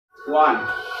1.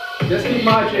 Just keep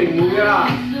marching. Move your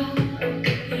arms.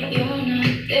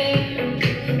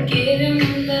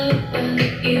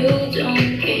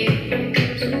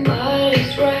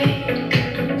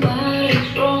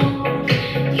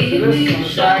 Do this on the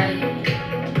side.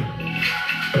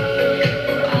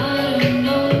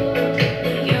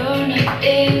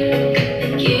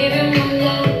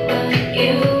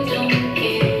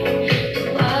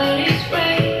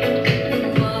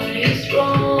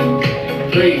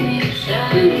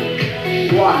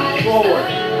 Forward.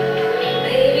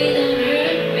 Baby, don't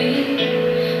hurt me,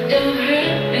 don't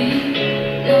hurt me,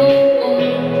 no.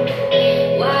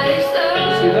 What is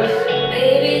love? See this?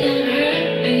 Baby,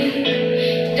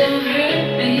 don't hurt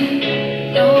me,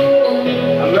 no.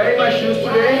 I'm wearing my shoes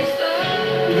today.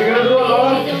 We're gonna do a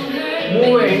lot of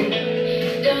moving,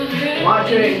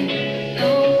 marching.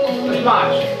 Let's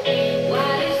march.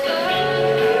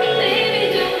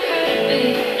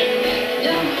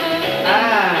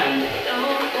 And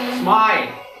smile.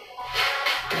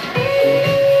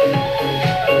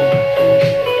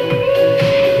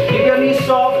 Keep your knees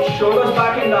soft, shoulders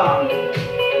back and down.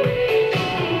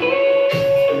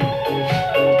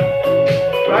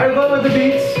 Try to go with the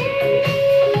beats.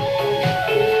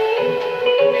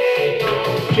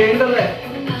 Change the leg,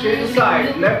 change the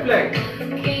side, left leg.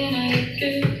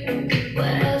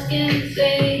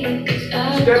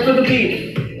 Step to the beat.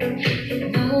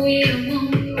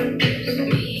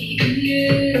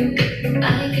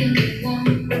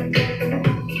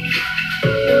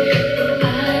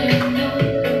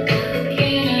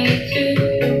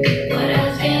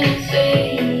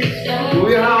 Move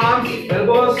your arms,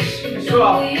 elbows,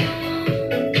 swap. 3,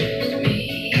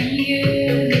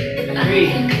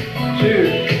 2.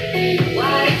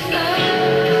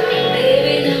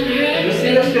 You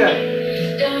see the step.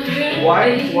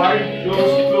 Wide, wide,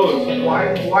 close, close.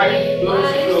 Wide, wide,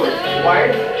 close, close.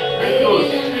 Wide and close.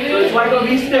 So it's like a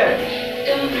V-step.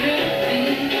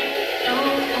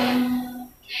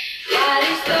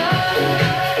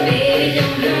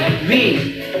 V.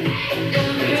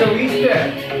 It's a V-step.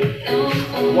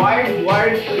 Wide,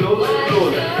 wide, close,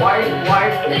 close. Wide,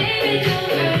 wide.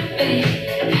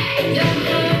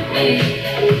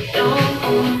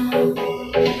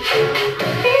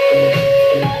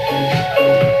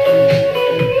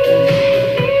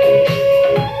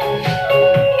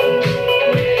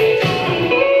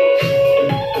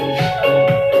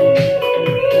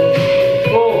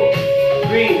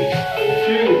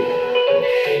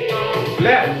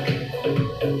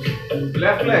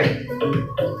 Left leg.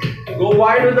 Go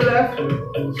wide with the left.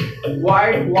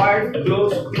 Wide, wide,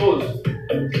 close, close.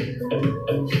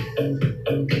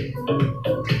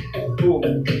 2,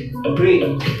 3,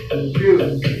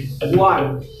 2,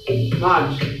 1.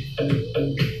 March.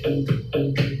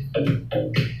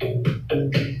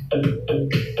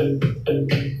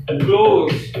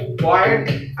 Close, wide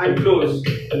and close.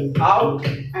 Out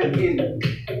and in.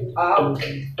 Out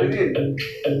and in.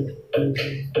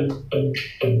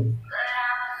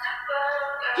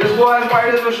 Just go as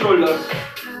wide as your shoulders.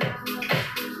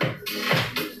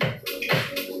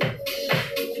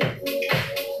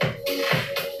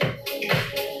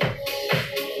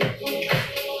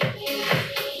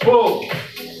 Four,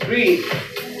 3,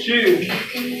 2,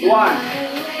 1.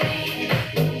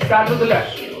 Start with the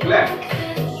left. Left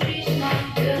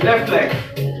leg.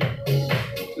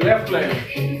 Left leg.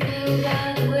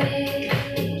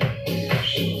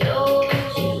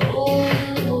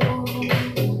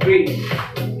 3,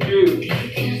 2.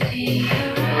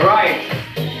 Right.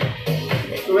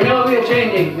 So whenever we are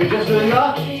changing, we're just doing a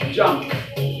jump.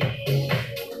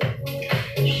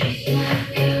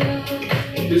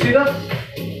 You see the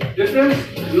difference?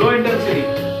 Low intensity.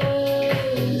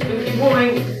 Still keep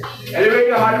moving. Elevate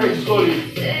your heart rate slowly.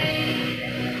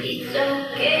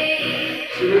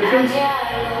 See the difference?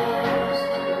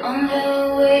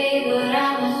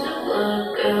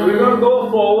 We're going to go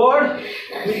forward.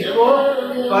 3,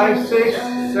 4, 5, 6,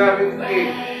 7,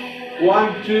 8.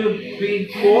 1, 2, 3,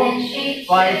 4,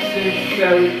 5, 6,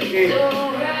 7, 8.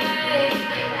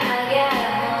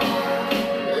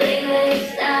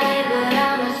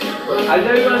 I'll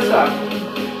tell you when to start.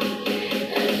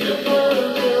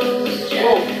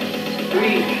 4,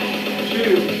 3, 2.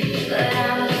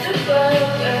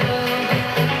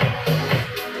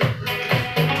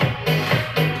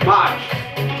 March.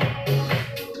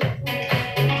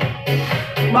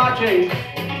 Marching.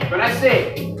 When I say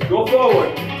go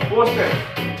forward, 4 steps.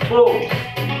 4,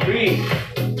 3,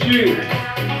 2.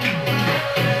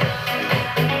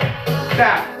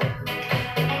 Tap.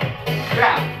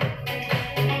 Tap.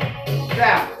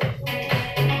 Tap.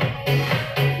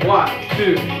 1,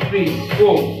 2, 3,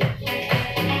 4.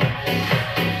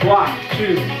 1, 1,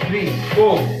 2, 3,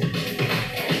 4.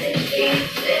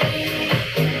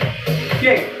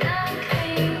 Kick.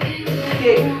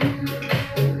 Kick.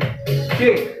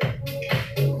 Kick.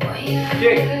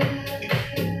 Kick.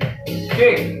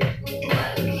 Kick.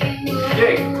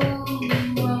 Kick.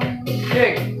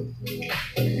 Kick.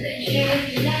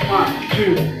 1,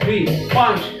 2, 3.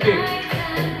 Punch, kick.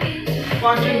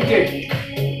 Punch and kick.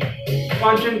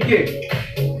 Punch and kick.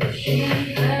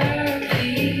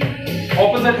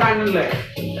 Opposite hand and leg.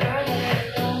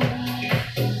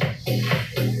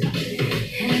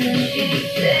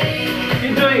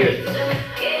 Keep doing it.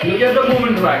 You'll get the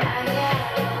movement right.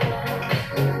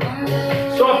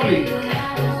 Softly.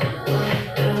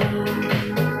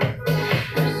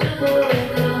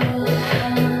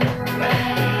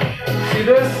 See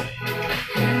this?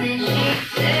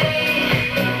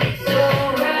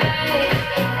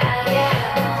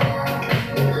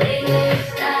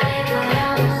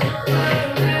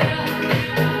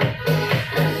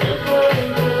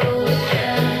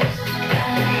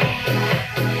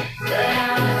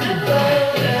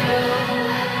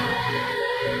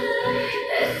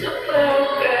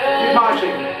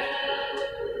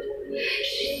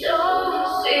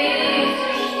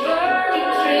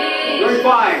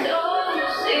 Fine.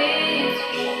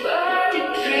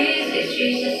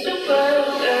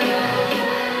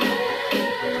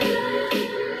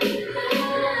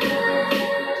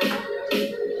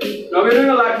 Now we're doing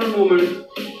a lateral movement.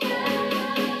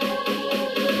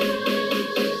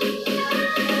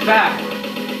 Tap,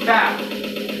 tap,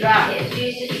 tap.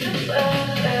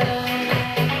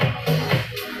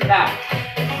 Tap.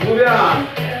 Move your arm.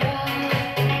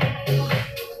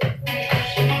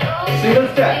 Single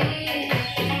step.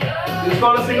 This is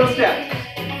called a single step.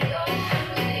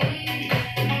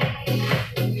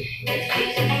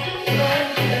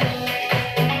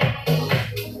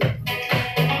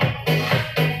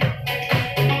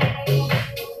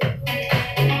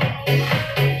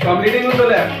 So I'm leading with the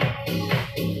left.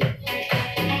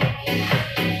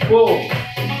 4,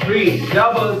 3,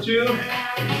 double, 2, 1,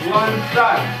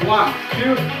 start. 1,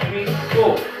 2, 3,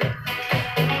 4.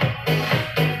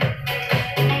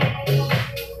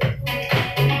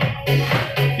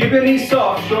 Keep your knees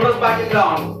soft, shoulders back and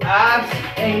down, abs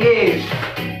engaged.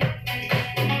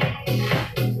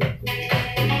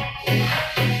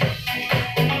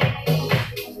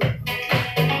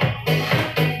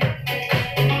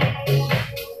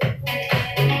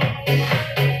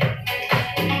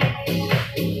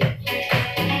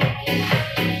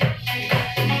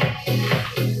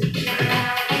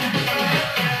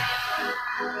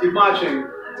 Keep marching.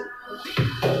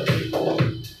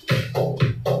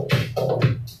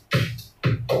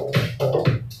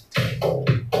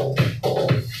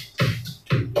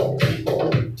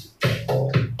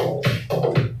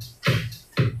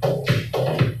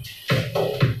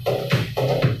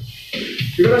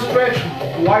 You're going to stretch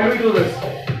while we do this.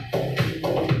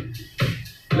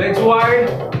 Legs wide.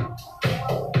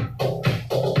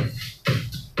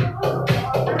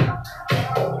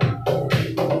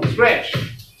 Stretch,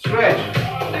 stretch.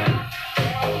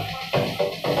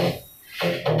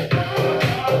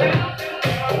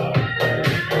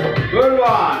 Good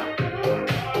one.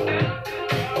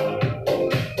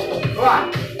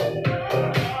 1,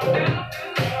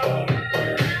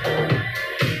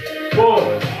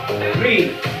 4,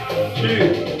 3,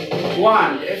 2,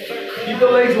 1. Keep the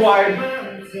legs wide.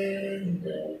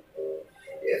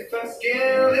 If I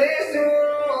scale this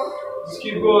wall, Just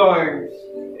keep going.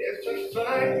 if I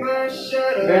fight my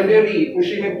shadow, Bend your knee,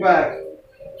 pushing it back.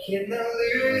 can I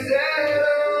lose it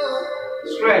all?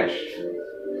 Stretch.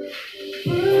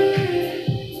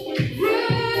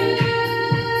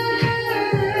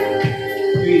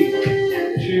 3,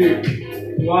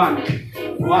 2, 1.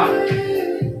 1,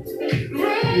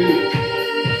 2.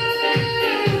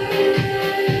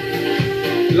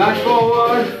 Lunge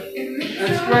forward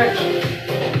and stretch.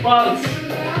 Pulse.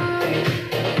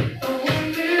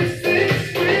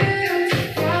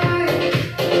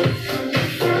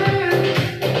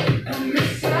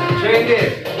 Change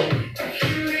it.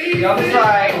 The other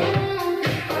side.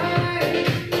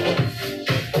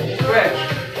 Stretch.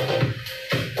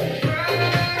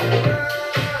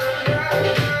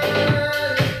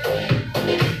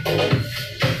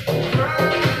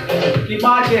 Keep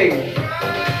marching.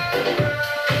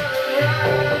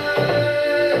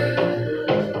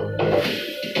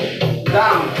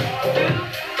 Down.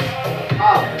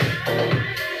 Up.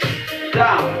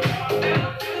 Down.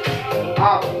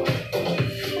 Up.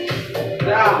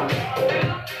 Down.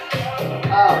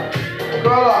 Up.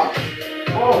 Curl up.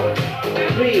 4,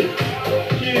 3,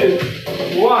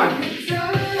 2, 1.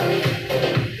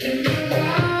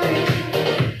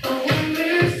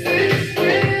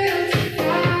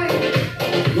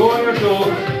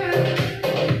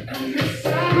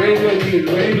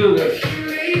 breathe when you do this. So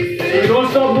you don't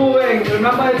stop moving.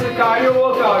 Remember, it's a cardio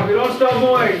workout. You don't stop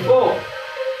moving. 4,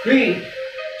 3,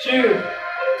 2,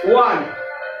 1.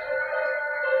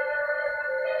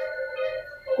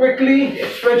 Quickly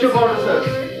stretch your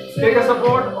quadriceps. Take a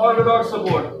support or without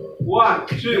support. 1,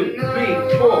 2,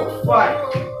 3, 4,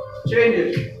 5. Change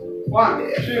it.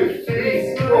 1, 2,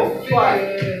 3, 4,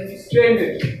 5. Change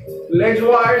it. Legs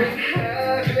wide.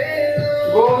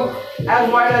 Go as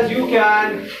wide as you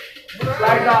can.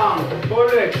 Slide down.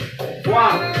 Hold it.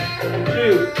 1,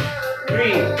 2,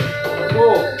 3,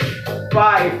 4,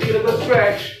 5. Feel the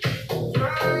stretch.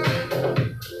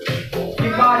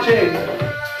 Keep marching.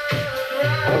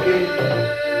 Okay.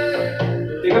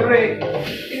 Take a break.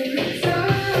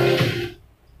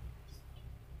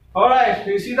 Alright,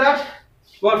 do you see that?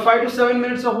 About 5 to 7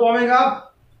 minutes of warming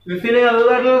up. We're feeling a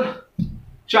little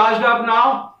charged up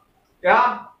now.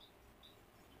 Yeah?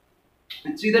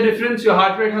 And see the difference? Your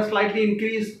heart rate has slightly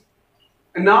increased.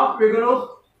 And now we're going to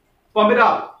pump it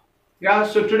up. Yeah,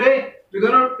 so today we're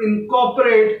going to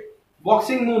incorporate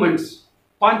boxing movements.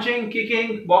 Punching,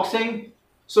 kicking, boxing.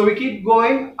 So we keep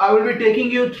going. I will be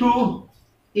taking you through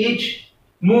each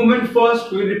movement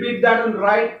first. We repeat that on the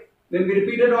right. Then we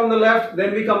repeat it on the left.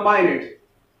 Then we combine it.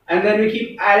 And then we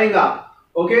keep adding up.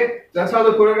 Okay? That's how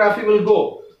the choreography will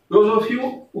go. Those of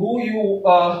you who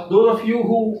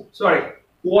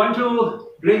want to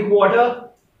drink water,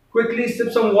 quickly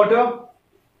sip some water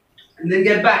and then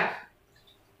get back.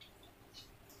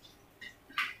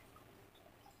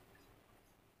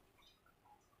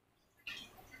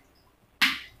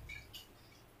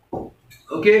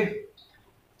 Okay,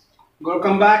 I'm gonna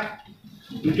come back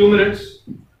in 2 minutes.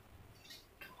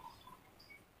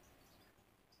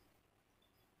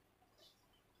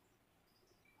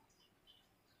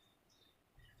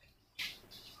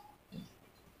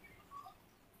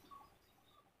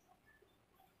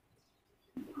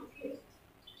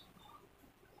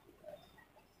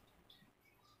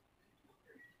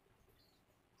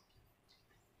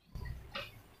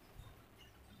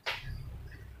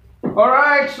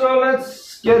 Alright, so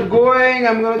let's get going.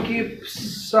 I'm gonna keep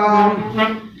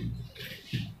some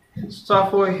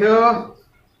stuff over here.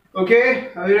 Okay,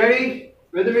 are you ready?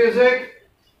 With the music?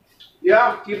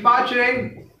 Yeah, keep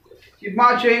marching. Keep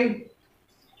marching.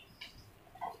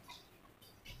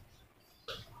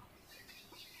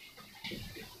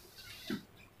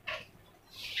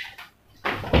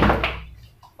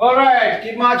 Alright,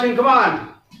 keep marching, come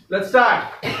on. Let's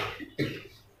start.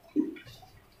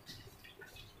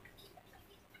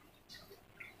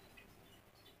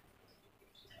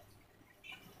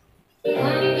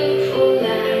 Wonderful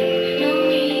life, no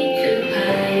need to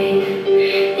hide.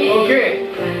 Okay.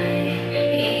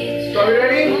 It's So are you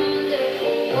ready?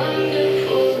 wonderful,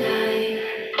 wonderful life.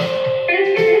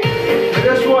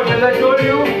 Just watch, as I told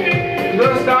you, we're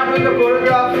going to start with the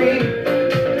choreography.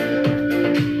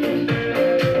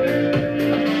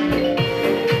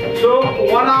 So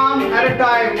one arm at a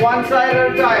time, one side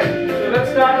at a time. So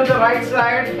let's start with the right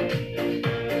side.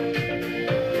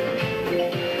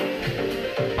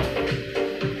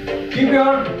 Keep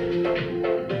your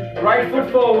right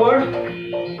foot forward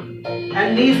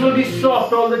and knees will be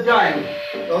soft all the time.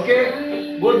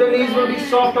 Okay? Both the knees will be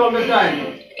soft all the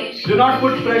time. Do not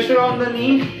put pressure on the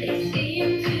knee.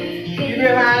 Keep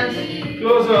your hands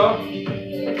closer.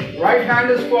 Right hand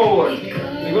is forward.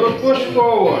 You're going to push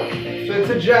forward. So it's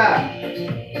a jab.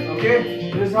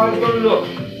 Okay? This is how it's going to look.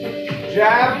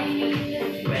 Jab,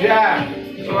 jab.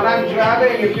 So when I'm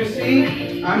jabbing, if you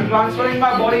see, I'm transferring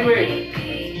my body weight.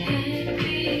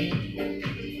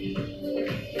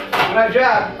 When I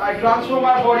jab, I transfer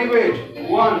my body weight.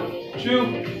 1,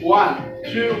 2, 1,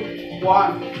 2,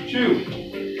 1,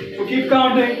 2. So keep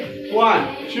counting.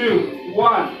 1, 2,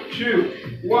 1, 2,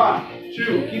 1,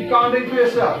 2. Keep counting to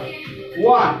yourself.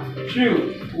 1,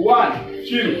 2, 1,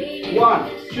 2,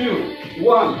 1, 2,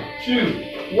 1,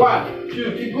 2, 1,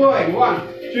 2. Keep going. 1,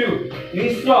 2.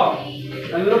 Knees soft.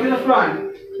 And look in the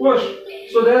front. Push.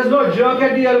 So there is no jerk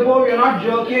at the elbow. You're not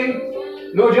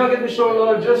jerking. No jerk at the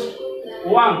shoulder. Just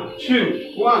 1,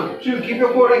 2, 1, 2. Keep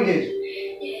your core engaged.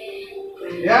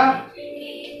 Yeah?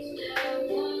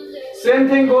 Same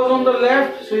thing goes on the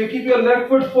left. So you keep your left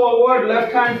foot forward,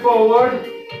 left hand forward.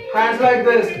 Hands like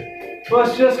this.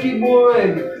 First just keep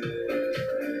moving.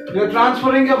 You're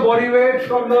transferring your body weight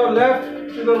from the left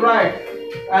to the right.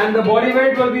 And the body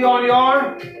weight will be on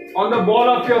the ball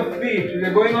of your feet.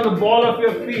 You're going on the ball of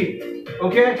your feet.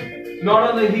 Okay? Not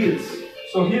on the heels.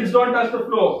 So heels don't touch the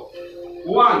floor.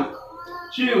 1,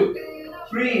 2,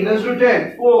 3, let's do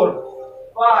 10, 4,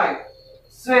 5,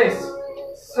 6,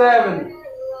 7,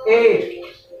 8,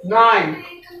 9,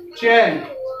 10.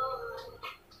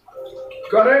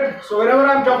 Got it? So whenever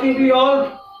I'm talking to you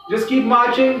all, just keep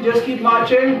marching, just keep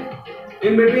marching.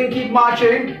 In between, keep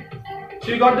marching.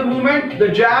 So you got the movement, the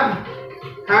jab.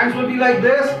 Hands will be like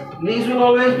this. Knees will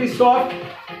always be soft.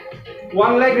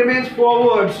 One leg remains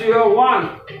forward. So you're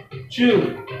 1,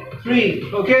 2,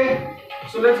 3. Okay?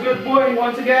 So let's get going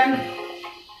once again.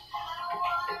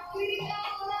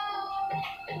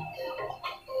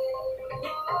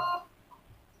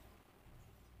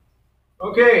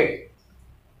 Okay.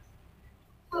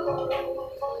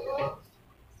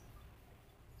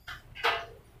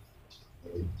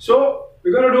 So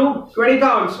we're going to do 20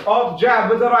 counts of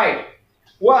jab with the right.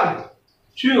 1,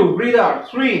 2, breathe out.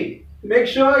 3. Make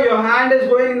sure your hand is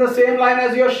going in the same line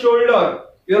as your shoulder.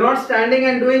 You're not standing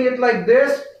and doing it like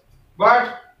this,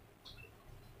 but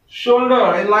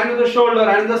shoulder in line with the shoulder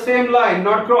and in the same line,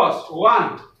 not cross.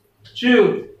 1,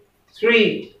 2,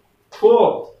 3,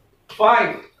 4,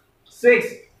 5,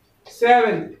 6,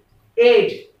 7,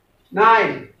 8,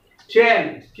 9,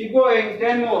 10. Keep going.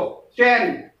 10 more.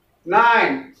 10,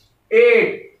 9,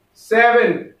 8,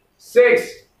 7,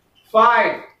 6,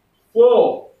 5,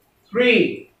 4,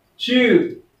 3,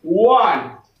 2,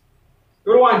 1.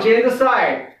 Good one. Change the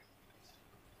side.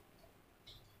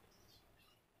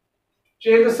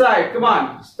 Change the side. Come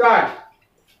on. Start.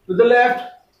 To the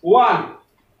left. 1,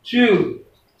 2,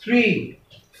 3,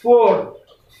 4,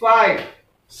 5,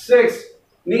 6.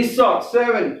 Knees soft.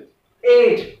 7,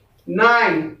 8,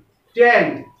 9,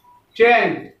 10.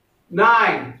 10,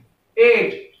 9,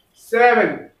 8,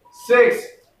 7, 6,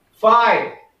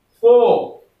 5,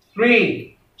 4,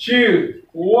 3, 2,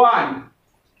 1.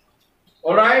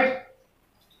 Alright?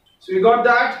 So you got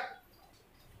that?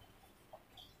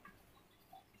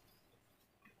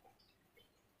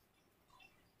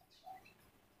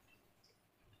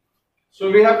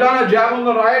 So we have done a jab on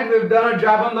the right, we've done a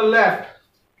jab on the left.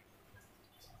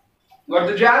 Got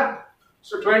the jab?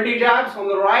 So 20 jabs on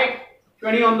the right,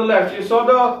 20 on the left. You saw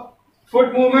the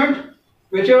foot movement?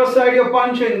 Whichever side you're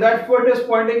punching, that foot is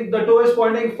pointing, the toe is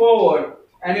pointing forward.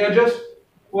 And you're just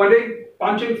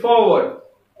punching forward.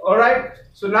 Alright?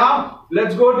 So now,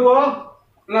 let's go to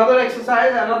another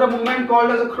exercise, another movement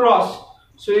called as a cross.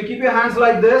 So you keep your hands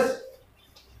like this.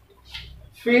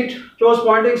 Feet, toes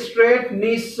pointing straight,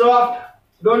 knees soft.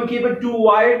 Don't keep it too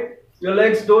wide. Your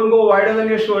legs don't go wider than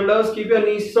your shoulders. Keep your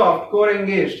knees soft, core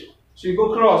engaged. So you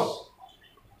go cross.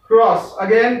 Cross.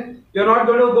 Again, you're not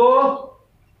going to go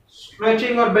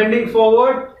stretching or bending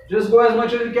forward. Just go as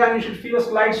much as you can. You should feel a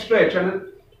slight stretch and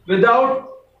without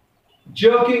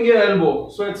jerking your elbow.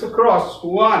 So it's a cross.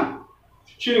 1,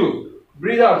 2.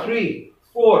 Breathe out. 3,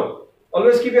 4.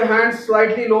 Always keep your hands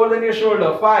slightly lower than your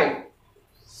shoulder. 5,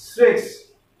 6.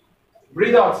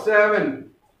 Breathe out. 7.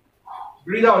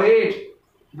 Breathe out. 8.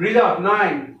 Breathe out.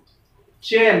 9,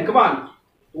 10. Come on.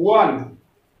 1,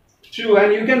 2.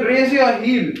 And you can raise your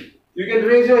heel. You can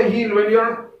raise your heel when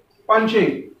you're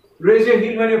punching. Raise your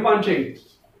heel when you're punching.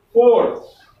 4,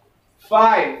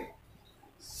 5,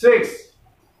 6,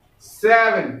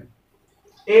 7,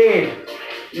 8,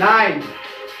 9,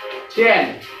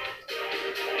 10.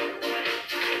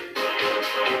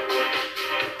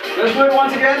 Let's do it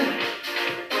once again.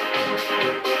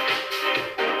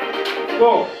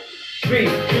 4, 3,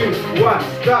 2, 1.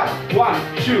 Start. 1,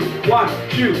 2, 1,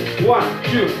 2, 1,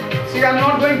 2. See, I'm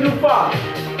not going too far.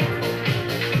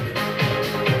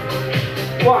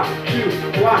 1,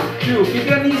 2, 1, 2. Keep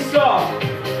your knees soft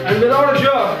and without a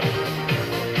jerk.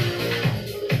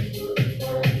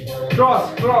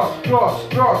 Cross, cross,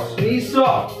 cross, cross. Knees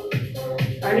soft.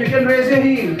 And you can raise your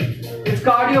heel. It's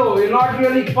cardio. You're not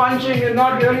really punching. You're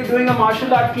not really doing a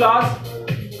martial art class.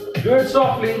 Do it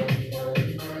softly.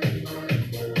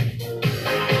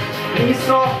 Knees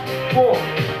soft. 4.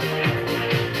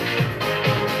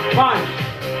 Punch.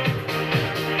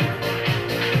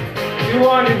 If you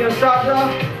want, you can start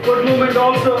the foot movement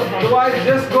also. Otherwise,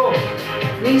 just go.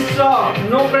 Knees soft.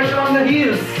 No pressure on the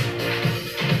heels.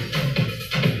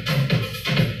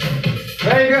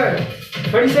 Very good.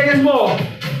 30 seconds more.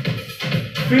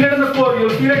 Feel it in the core. You'll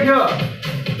feel it here.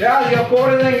 Yeah, your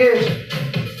core is engaged.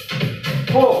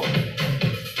 4.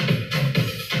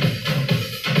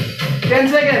 10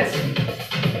 seconds.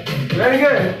 Very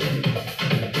good.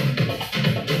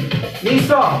 Knees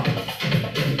soft.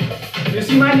 You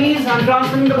see my knees? I'm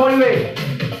transferring the body weight.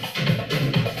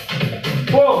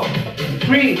 4,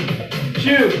 3,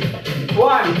 2,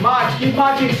 1. March. Keep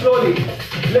marching slowly.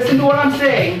 Listen to what I'm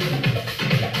saying.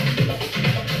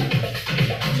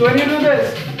 So when you do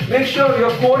this, make sure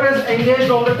your core is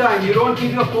engaged all the time. You don't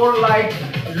keep your core light,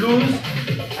 loose.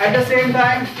 At the same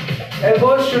time,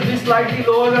 elbows should be slightly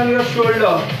lower than your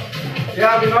shoulder.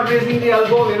 Yeah, we're not raising the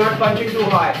elbow, we're not punching too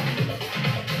high.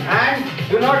 And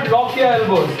Do not lock your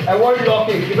elbows. Avoid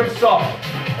locking. Keep it soft.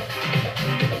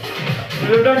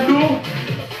 We've done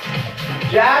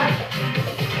 2. Jab.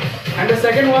 And the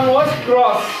second one was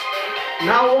cross.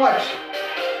 Now watch.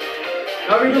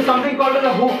 Now we do something called as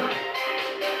a hook.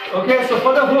 Okay, so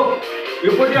for the hook,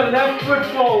 you put your left foot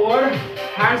forward,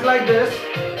 hands like this,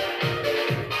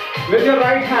 with your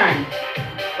right hand.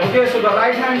 Okay, so the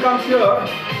right hand comes here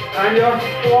and you're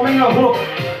forming a hook.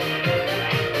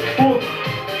 Hook.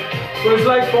 So it's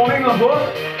like forming a hook.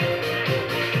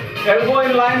 Elbow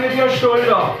in line with your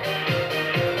shoulder.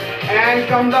 And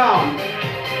come down.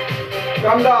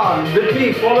 Come down. With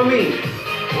me. Follow me.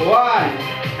 1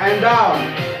 and down.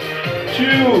 2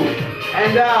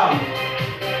 and down.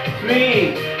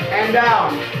 3 and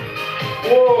down.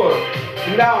 4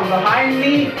 and down. The hind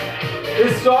knee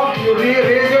is soft. You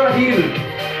raise your heel.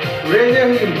 Raise your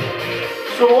heel.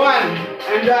 So 1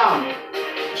 and down.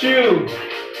 2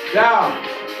 down.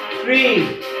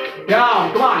 3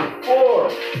 down. Come on.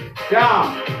 4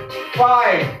 down.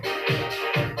 5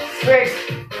 6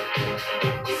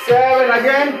 7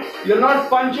 again. You're not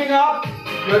punching up.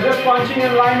 You're just punching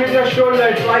in line with your shoulder.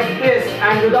 It's like this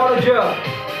and without a jerk.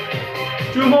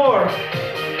 2 more.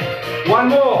 1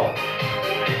 more.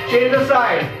 Change the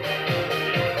side.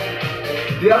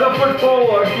 The other foot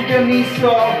forward. Keep your knees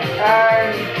soft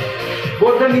and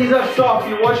both the knees are soft.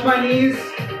 You watch my knees.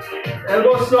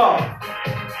 Elbows soft.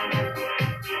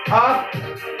 Up,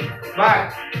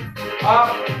 back,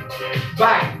 up,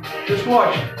 back. Just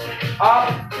watch.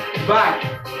 Up, back,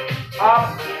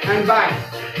 up and back,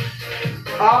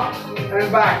 up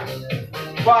and back.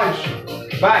 Punch,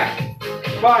 back,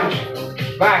 punch,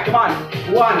 back. Come on.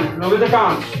 1, now with the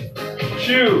counts.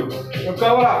 2, you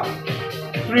cover up.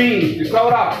 3, you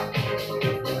cover up.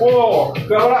 4,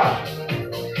 cover up.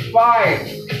 5,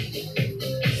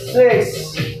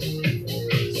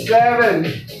 6, 7,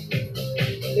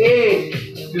 8.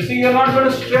 You see, you're not going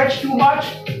to stretch too much,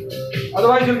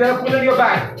 otherwise you'll get a pull in your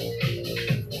back.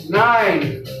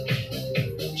 9,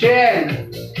 10.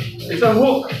 It's a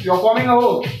hook. You're forming a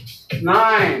hook.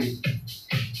 9,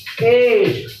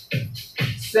 8,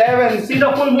 7. See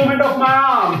the full movement of my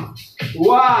arm.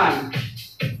 1,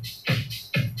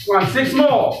 6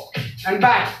 more. And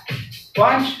back.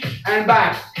 Punch and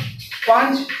back.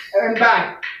 Punch and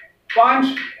back.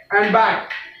 Punch and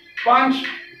back. Punch,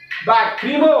 back.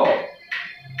 3 more.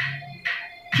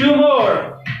 2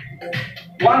 more.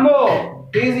 1 more.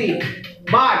 Easy.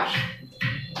 March.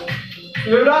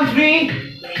 We've done 3.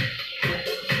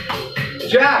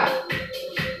 Jab.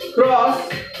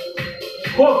 Cross.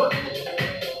 Hook.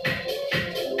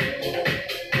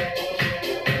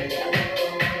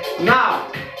 Now,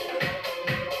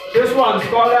 this one's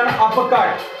called an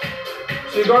uppercut.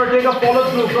 So you got to take a follow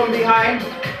through from behind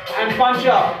and punch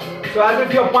up. So as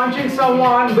if you're punching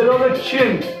someone below the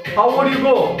chin. How would you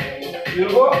go? You'll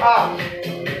go up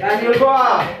and you'll go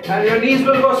up and your knees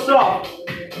will go soft.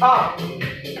 Up.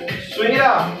 Swing it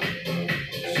up.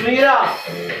 Swing it up.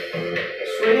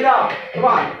 Swing it up. Come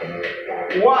on.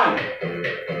 1,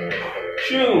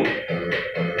 2,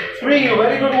 3.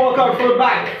 Very good workout for the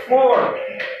back. 4,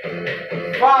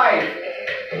 5,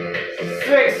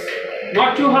 6.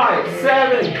 Not too high.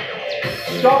 7.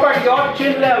 Stop at your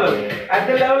chin level. At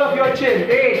the level of your chin.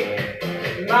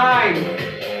 8, 9,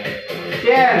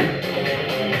 10.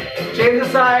 Change the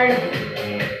side.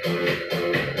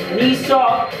 Knees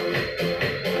soft.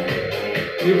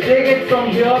 You take it from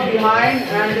here behind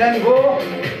and then go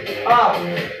up.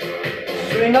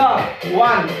 Swing up.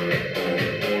 1,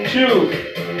 2,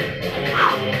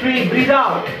 3. Breathe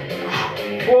out.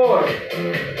 4.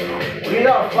 Breathe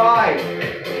out. 5.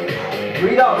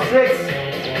 Breathe out.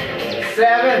 6,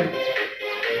 7,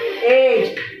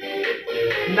 8,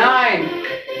 9,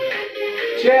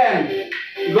 10.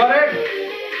 You got it?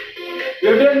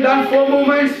 You've done 4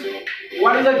 movements.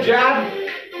 One is a jab.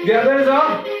 The other is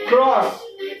a cross.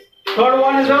 Third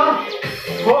one is a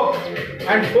hook.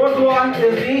 And fourth one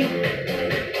is the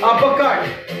uppercut.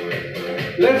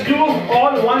 Let's do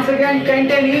all once again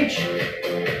 10-10 each.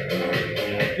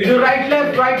 You do right,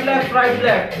 left, right, left, right,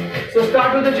 left. So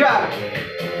start with the jab.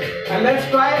 And let's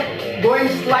try going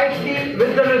slightly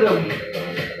with the rhythm.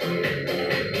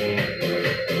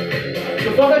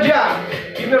 So for the jab,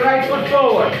 keep your right foot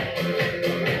forward.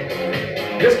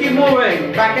 Just keep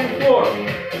moving back and forth.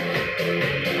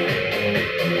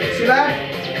 See that?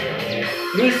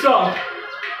 Knees soft.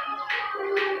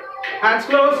 Hands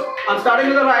closed. I'm starting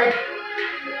with the right.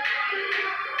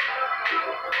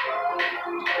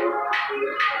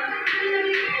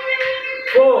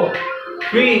 Four,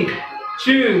 3,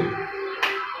 2,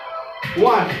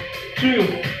 1,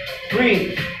 2,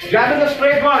 3. Jab is a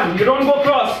straight one. You don't go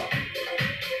cross.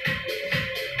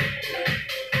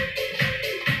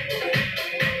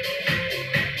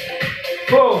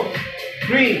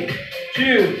 3,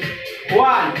 2,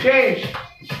 1. Change.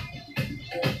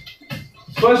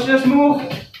 First just move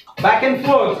back and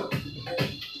forth.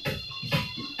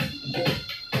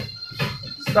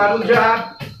 Start with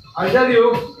jab. I'll tell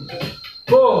you.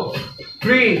 4,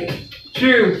 3,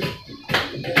 2,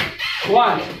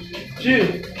 1,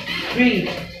 2, 3,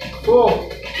 4,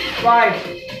 5,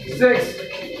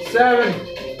 6, 7,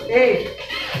 8.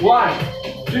 1,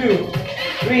 2,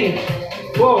 3,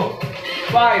 4,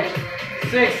 5,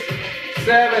 6,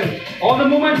 7. All the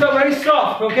movements are very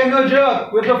soft. Okay, no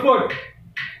jerk with the foot.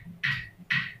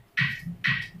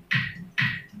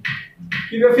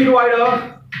 Keep your feet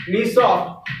wider, knees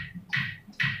soft.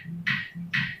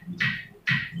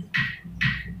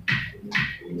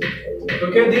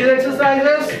 Okay, these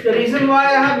exercises, the reason why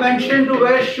I have mentioned to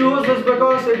wear shoes is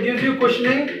because it gives you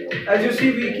cushioning. As you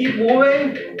see, we keep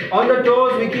moving on the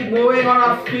toes, we keep moving on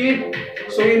our feet,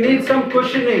 so we need some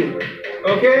cushioning.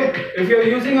 Okay, if you're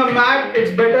using a mat,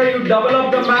 it's better you double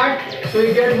up the mat so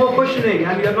you get more cushioning.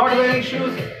 And you're not wearing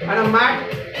shoes and a mat,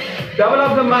 double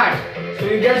up the mat so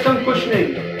you get some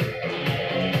cushioning.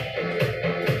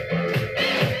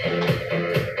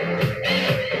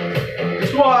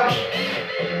 Just watch.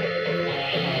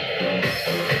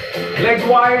 Legs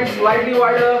wide, slightly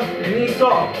wider, knees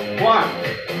soft. 1,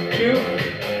 2,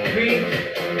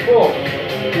 3, 4.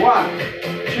 1,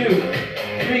 2,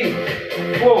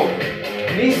 3, 4.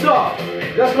 Knees soft,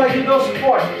 just like you do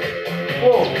squat.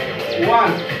 4,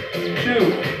 1,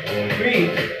 2, 3,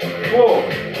 4.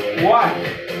 1,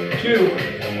 2,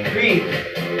 3,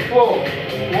 4.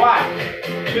 1,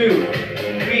 2,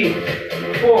 3,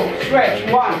 4. Stretch.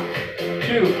 1,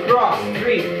 2, cross.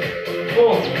 3,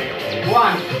 4.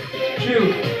 1,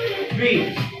 2,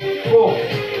 3, 4.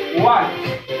 1,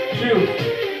 2,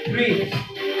 3,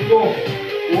 4.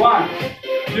 1,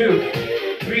 2,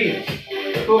 3,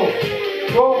 4.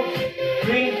 4,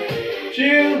 3,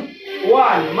 2,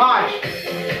 1. March.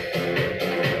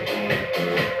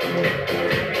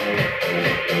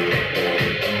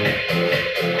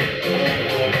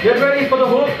 Get ready for the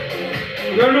hook.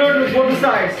 We're going to do it with both the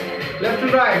sides, left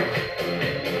and right.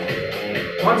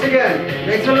 Once again,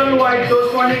 legs a little wide,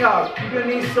 toes pointing out. Keep your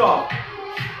knees soft.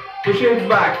 Push your hips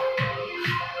back.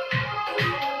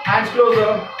 Hands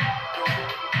closer.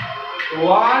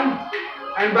 1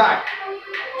 and back.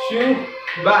 2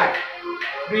 back.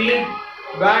 3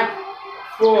 back.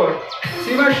 4.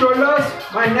 See my shoulders,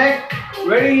 my neck,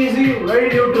 very easy, very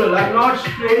neutral. I'm not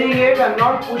straining it, I'm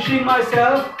not pushing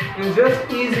myself. It's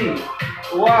just easy.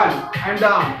 1 and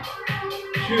down.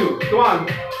 2. Come on.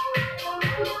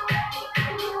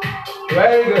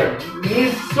 Very good.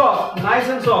 Knees soft, nice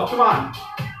and soft. Come on.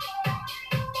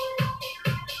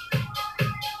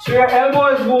 So your elbow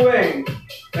is moving.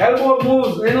 Elbow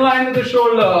moves in line with the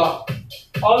shoulder.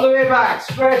 All the way back.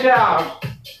 Stretch out.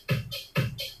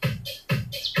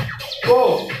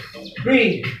 4,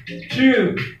 3,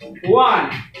 2,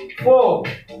 1. 4,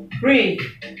 3,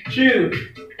 2,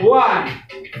 1.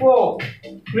 4,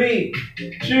 3,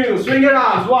 2. Swing your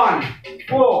arms. 1,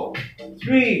 4,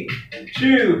 3,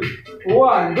 2,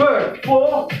 1. Good.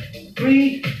 4,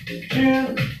 3,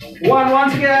 2, 1.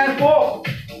 Once again. 4,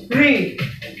 3,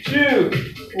 2,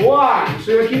 1.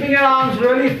 So you're keeping your arms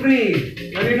really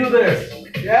free when you do this.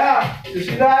 Yeah? You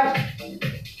see that?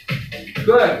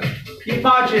 Good. Keep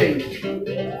marching.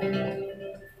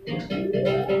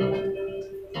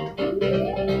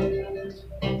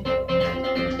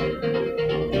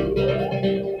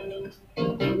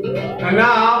 And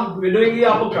now we're doing the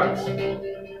uppercuts.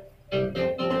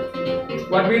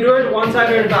 But we do it one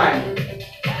side at a time.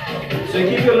 So you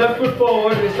keep your left foot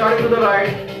forward, we're starting with the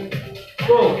right.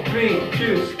 4, 3,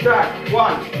 2, start.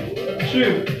 1,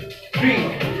 2,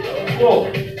 3,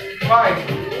 4,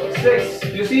 5, 6.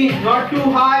 You see, not too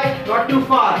high, not too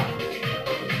far.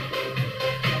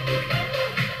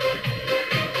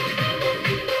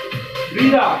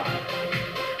 Breathe out.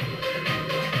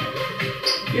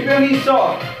 Keep your knees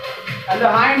soft. And the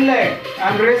hind leg,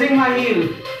 I'm raising my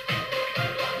heel.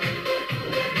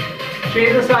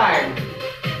 Change the side.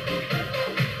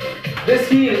 This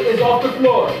heel is off the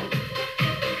floor.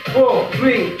 4,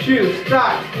 3, 2,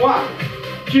 start. 1,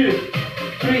 2,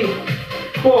 3,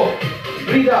 4.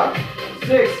 Breathe out.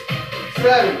 6,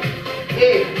 7,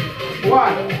 8.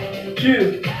 1,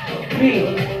 2,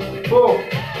 3, 4,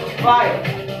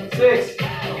 5, 6,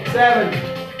 7,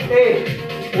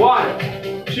 8.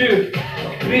 1, 2,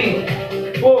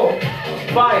 3, 4,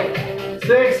 5,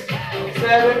 6,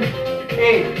 7,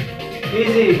 8.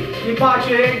 Easy. Keep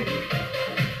marching.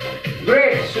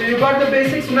 Great. So you got the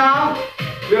basics now.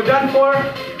 We have done 4.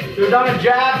 We've done a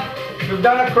jab. We've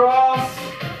done a cross,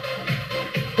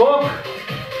 hook,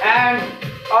 and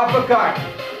uppercut.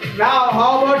 Now,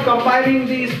 how about combining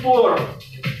these four?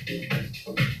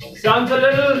 Sounds a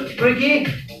little tricky.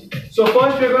 So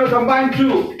first we're going to combine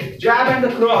two, jab and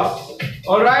the cross.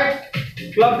 Alright?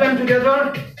 Club them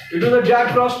together. We do the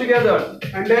jab cross together.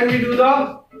 And then we do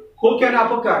the hook and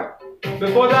uppercut.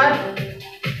 Before that,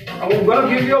 I'm going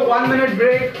to give you a 1 minute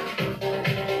break.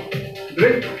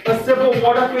 Drink a sip of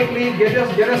water quickly. Get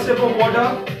a sip of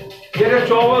water. Get a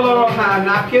towel or a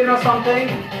napkin or something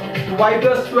to wipe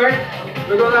the sweat,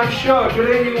 because I'm sure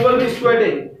today you will be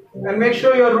sweating. And make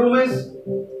sure your room is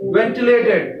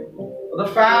ventilated. The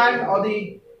fan or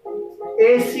the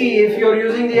AC, if you're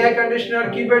using the air conditioner,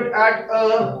 keep it at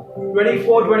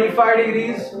 24-25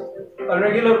 degrees, a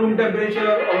regular room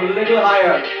temperature, or a little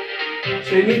higher.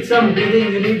 So you need some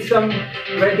breathing, you need some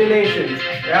ventilation.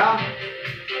 Yeah?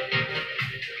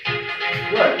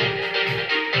 Good.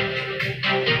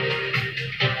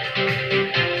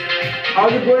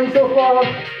 How's it going so far?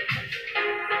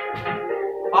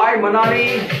 Hi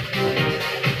Manali,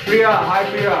 Priya, hi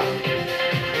Priya.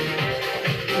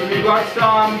 So we got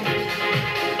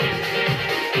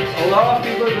a lot of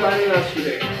people joining us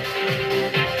today.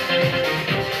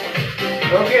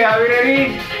 Okay, are we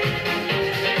ready?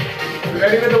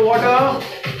 Ready with the water?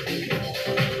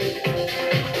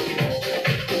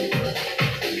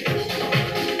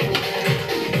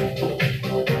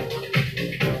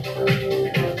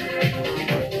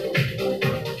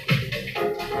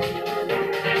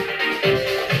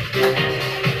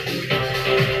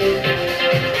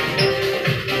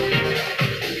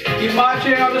 Keep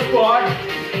marching on the spot.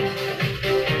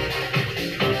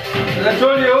 As I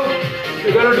told you,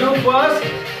 we're going to do first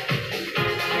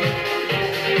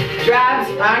jabs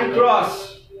and cross.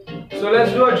 So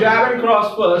let's do a jab and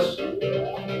cross first.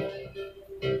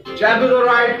 Jab with the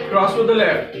right, cross with the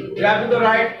left. Jab with the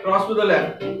right, cross with the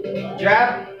left.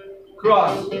 Jab,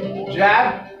 cross.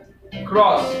 Jab,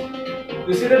 cross.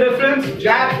 You see the difference?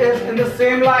 Jab is in the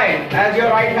same line as your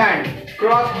right hand.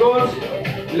 Cross goes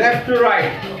left to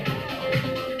right.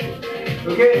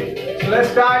 Okay, so let's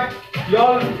start.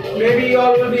 Maybe you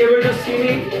all will be able to see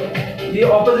me the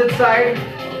opposite side.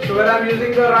 So when I'm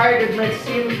using the right, it may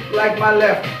seem like my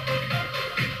left.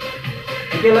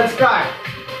 Okay, let's start.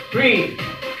 3,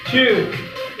 2,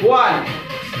 1.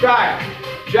 Start.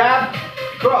 Jab,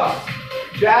 cross.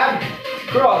 Jab,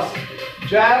 cross.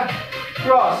 Jab,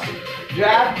 cross.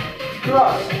 Jab,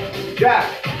 cross. Jab,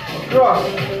 cross.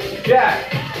 Jab,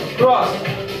 cross.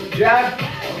 Jab,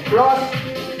 cross.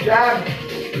 Jab,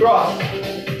 cross.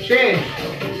 Change.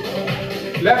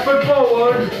 Left foot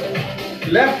forward.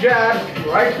 Left jab,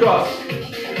 right cross.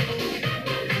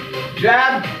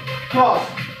 Jab, cross.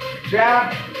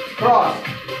 Jab, cross.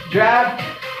 Jab,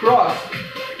 cross.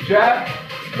 Jab,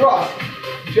 cross.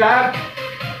 Jab,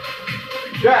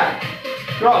 jab,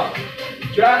 cross.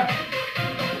 Jab,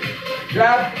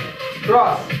 jab,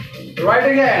 cross.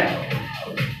 Right again.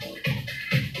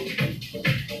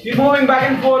 Keep moving back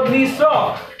and forth, knees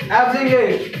soft, abs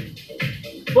engaged.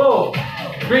 4,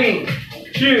 3,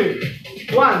 2,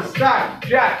 1. Start.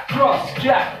 Jab, cross,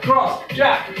 jab, cross,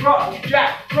 jab, cross,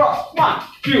 jab, cross. 1,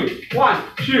 2, 1,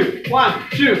 2, 1,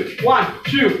 2, 1,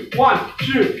 2, 1,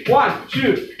 2, 1,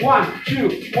 2, 1,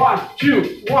 2, 1,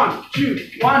 2, 1, 2,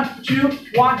 1, 2,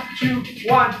 1, 2,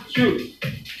 1, 2.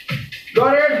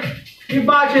 Got it? Keep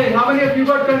marching. How many of you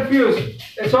got confused?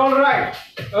 It's alright.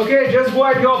 Okay, just go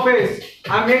at your pace.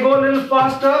 I may go a little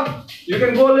faster. You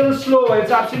can go a little slower.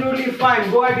 It's absolutely fine.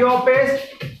 Go at your pace,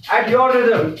 at your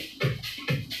rhythm.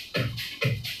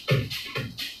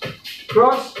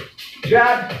 Cross,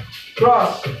 jab,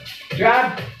 cross,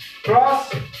 jab,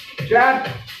 cross, jab,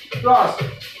 cross.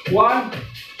 1,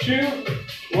 2,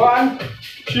 1,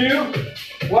 2,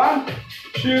 1,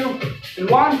 2, and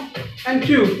 1 and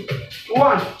 2.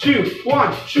 1, 2,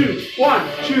 1, 2, 1,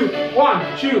 2, 1, 2,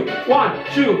 1, 2, 1,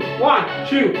 2, 1, 2, 1,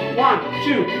 2, 1,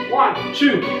 2, 1,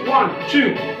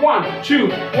 2, 1,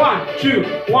 2,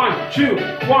 1, 2,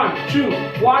 1, 2,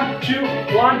 1, 2,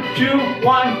 1, 2,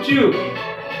 1, 2.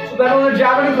 So that was a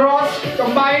jab and a cross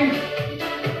combined.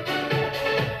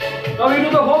 Now we do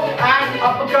the hook and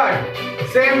uppercut.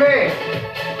 Same way.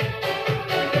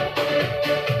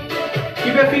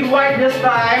 Keep your feet wide this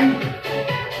time.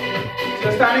 So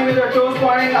standing with your toes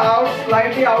pointing out,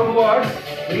 slightly outwards,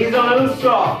 knees a little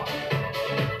soft.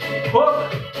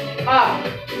 Hook, up,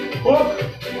 hook,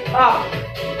 up,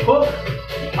 hook,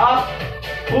 up,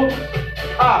 hook,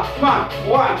 up. Come on,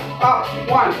 1, up,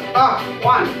 1, up,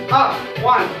 1, up,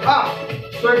 1, up.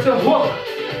 So it's a hook,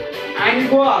 and you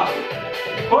go up.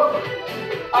 Hook,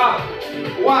 up,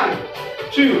 1,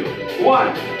 2,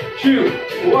 1, 2,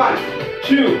 1,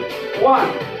 2,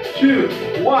 1,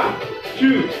 2, 1.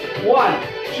 2, 1,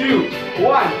 2,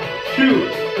 1,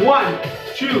 2, 1,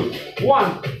 2,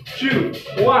 1, 2,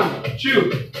 1,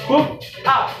 2. Hook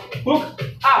up, hook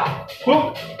up,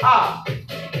 hook up.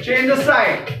 Change the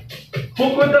side.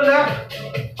 Hook with the left,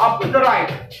 up with the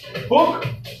right. Hook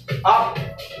up,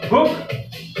 hook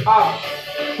up,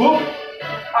 hook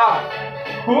up,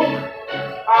 hook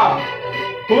up,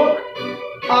 hook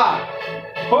up,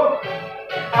 hook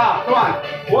up. Come on.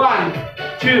 1,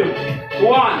 2,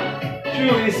 1, 2.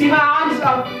 You see my arms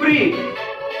are free.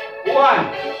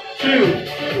 1,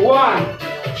 2, 1,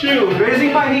 2.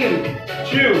 Raising my heel.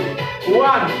 2,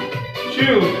 1,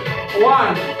 2,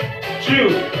 1, 2,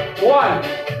 1,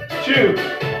 2,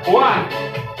 1,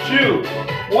 2,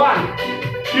 1,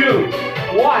 2,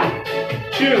 1,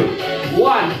 2,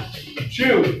 1,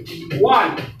 2,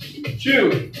 1,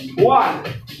 2, 1,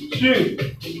 2.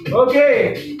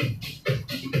 Okay.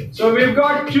 So we've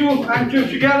got 2 and 2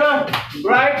 together,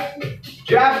 right?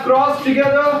 Jab, cross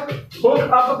together,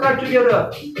 hook, uppercut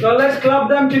together. So let's club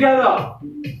them together.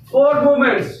 4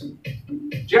 movements.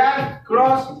 Jab,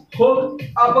 cross, hook,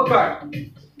 uppercut.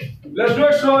 Let's do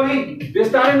it slowly. We're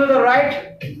starting with the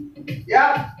right.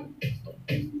 Yeah.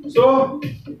 So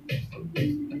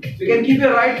you can keep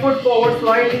your right foot forward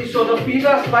slightly so the feet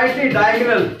are slightly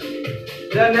diagonal.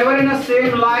 They are never in a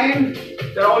same line.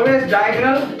 They are always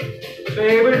diagonal. So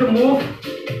you're able to move.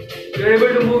 You're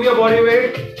able to move your body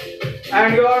weight,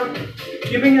 and you're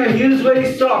keeping your heels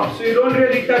very soft. So you don't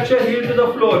really touch your heel to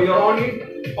the floor. You're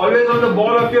only always on the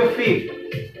ball of your feet.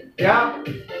 Yeah.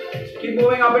 Keep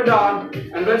moving up and down,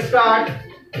 and let's start.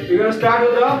 We're going to start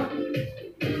with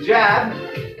the jab.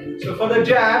 So for the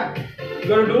jab,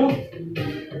 you're going to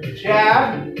do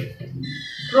jab,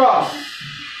 cross.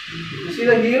 You see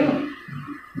the heel?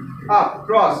 Up,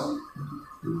 cross,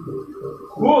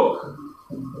 hook,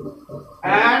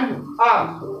 and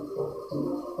up.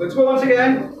 Let's go once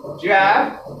again.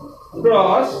 Jab,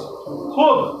 cross,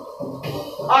 hook,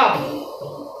 up,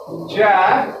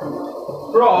 jab,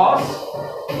 cross,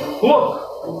 hook,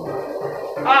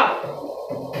 up.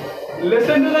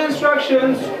 Listen to the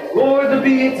instructions, go with the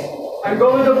beats, and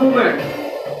go with the movement.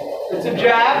 It's a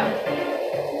jab,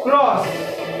 cross,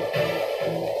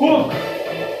 hook,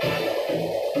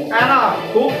 and up.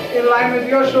 Hook in line with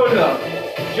your shoulder.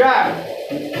 Jab,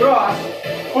 cross,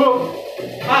 hook,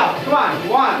 up. Come on.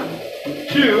 1,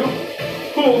 2,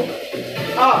 hook,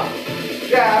 up.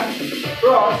 Jab,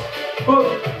 cross, hook,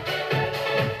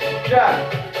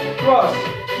 jab, cross,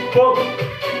 hook,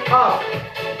 up.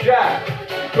 Jab,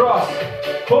 cross,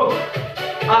 hook,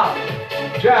 up.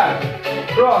 Jab,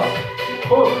 cross,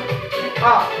 hook,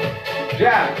 up.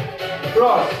 Jab,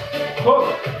 cross, hook,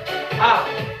 up.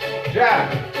 Jab,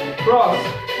 cross,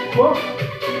 hook,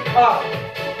 up.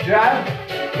 Jab,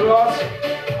 cross,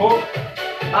 hook,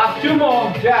 up. 2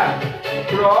 more. Jab,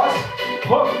 cross,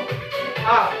 hook,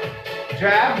 up.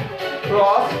 Jab,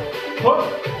 cross, hook,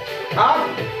 up.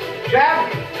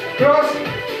 Jab, cross,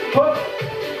 hook,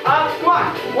 up. Come on.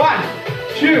 1,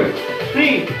 2,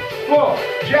 3, 4.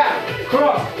 Jab,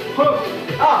 cross, hook,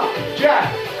 up. Jab,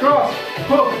 cross,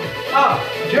 hook, up.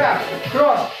 Jab,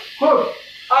 cross, hook,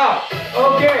 up.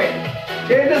 Okay.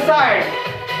 Change the side.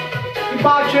 Keep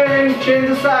marching. Change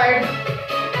the side.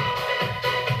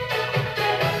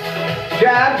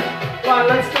 Jab. Come on,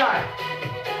 let's start.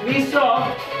 Knee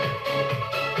soft.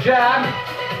 Jab,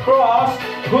 cross,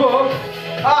 hook,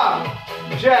 up.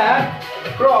 Jab,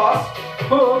 cross,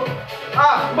 hook,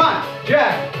 up. Come on.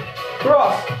 Jab,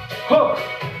 cross, hook,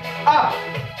 up.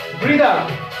 Breathe out.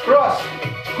 Cross,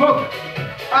 hook,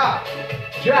 up.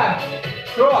 Jab,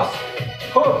 cross,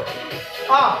 hook,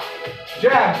 up.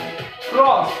 Jab,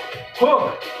 cross,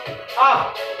 hook,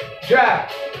 up. Jab,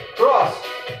 cross,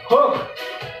 hook,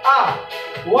 up.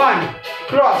 1,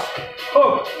 cross,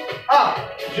 hook,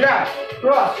 up. Jab,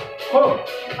 cross, hook,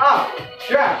 up.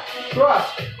 Jab, cross,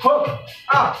 hook,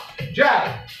 up.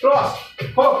 Jab, cross,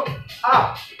 hook,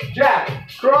 up. Jab,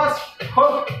 cross,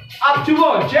 hook, up. 2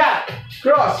 more. Jab,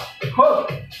 cross,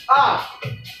 hook, up.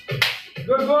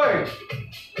 Good going.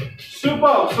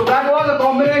 Super. So that was a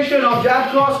combination of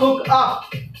jab, cross, hook, up.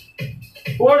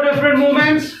 4 different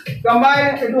movements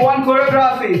combined into one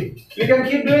choreography. You can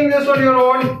keep doing this on your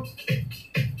own.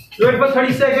 Do it for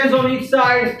 30 seconds on each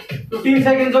side, 15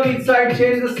 seconds on each side,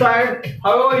 change the side,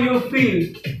 however you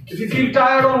feel. If you feel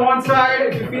tired on one side,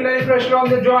 if you feel any pressure on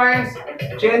the joints,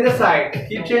 change the side.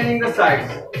 Keep changing the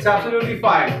sides. It's absolutely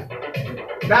fine.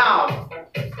 Now,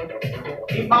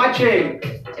 keep marching.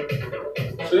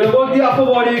 So you go to the upper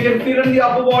body, you can feel in the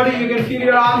upper body, you can feel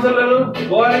your arms a little,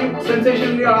 burning sensation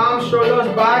in your arms, shoulders,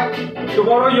 back.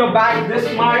 Tomorrow your back,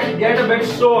 this might get a bit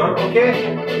sore,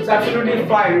 okay? It's absolutely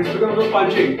fine, it's because of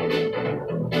punching.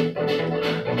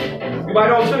 You might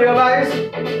also realize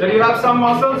that you have some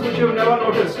muscles which you've never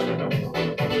noticed.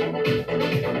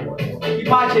 Keep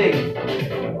marching.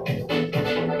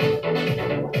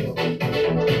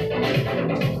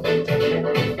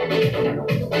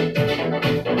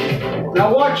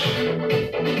 Now watch.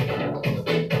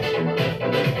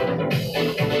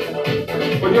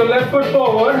 Put your left foot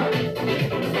forward.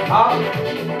 Up,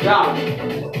 down,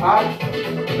 up,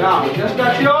 down. Just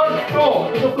touch your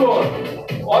toe to the floor.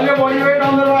 All your body weight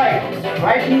on the right.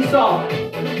 Right knee soft.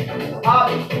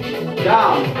 Up,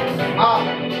 down, up,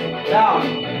 down,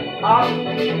 up,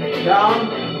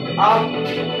 down, up,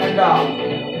 and down.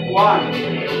 1, 2,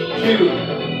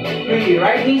 3.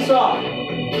 Right knee soft.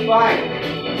 5,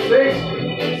 6,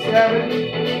 7,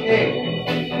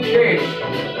 8. Change.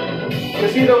 You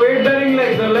see the weight bearing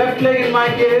leg, the left leg in my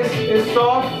case is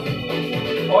soft.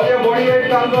 All your body weight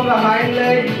comes on the hind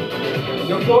leg.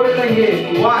 Your core is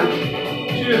engaged. 1,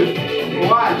 2,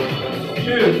 1,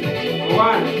 2,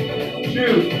 1, 2,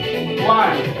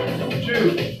 1, 2,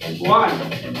 1,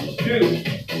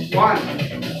 2, 1,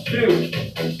 2.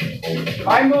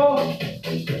 5 more.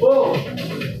 4,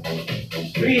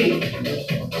 3,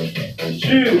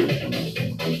 2,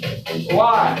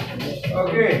 1.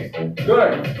 Okay,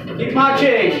 good. Keep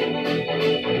marching.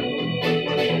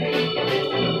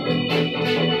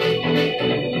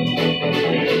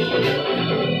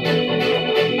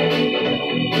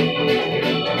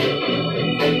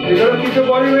 You gotta keep the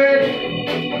body weight.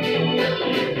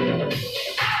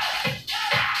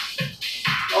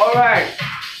 All right.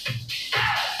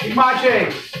 Keep marching.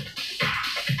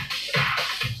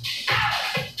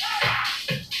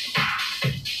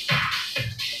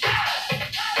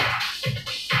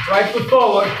 Right foot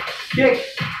forward, kick,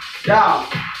 down,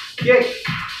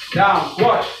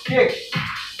 watch, kick,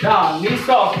 down, knee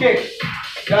soft, kick,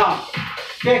 down,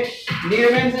 kick, knee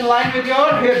remains in line with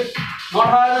your hip, not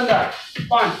higher than that,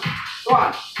 punch, go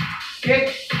on,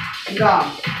 kick,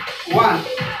 down, 1,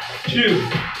 2,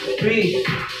 3,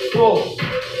 4,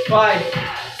 5,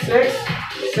 6,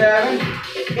 7,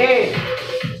 8,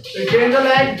 retain the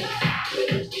leg,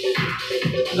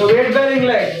 the weight bearing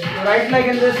leg, the right leg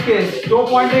in this case, toe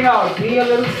pointing out, knee a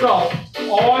little soft.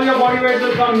 All your body weight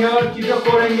will come here, keep your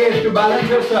core engaged to balance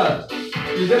yourself.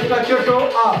 You just touch your toe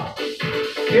up,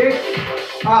 kick,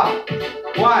 up,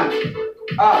 1,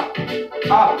 up,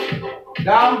 up,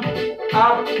 down,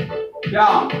 up,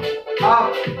 down,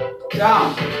 up,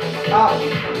 down, up,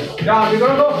 down. We're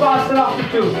going to go faster after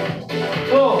 2,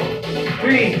 4,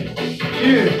 3,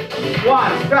 2,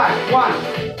 1, start, 1,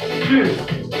 2,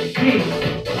 3,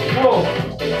 4,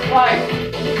 5,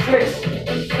 6,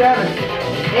 7,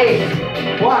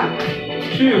 8, 1,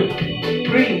 2,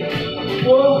 3,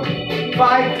 4,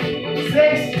 5,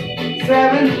 6,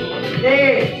 7,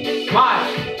 8. March.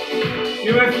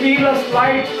 You may feel a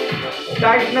slight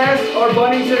tightness or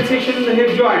burning sensation in the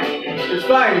hip joint. It's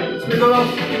fine. It's because of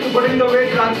putting the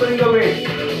weight, transferring the weight.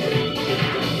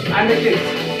 And the kicks.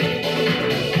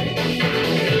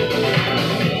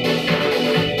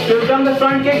 So you've done the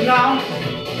front kick now.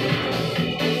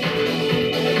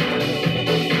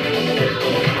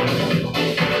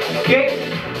 Kick,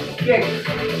 kick.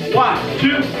 1,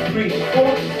 2, 3,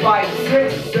 4, 5,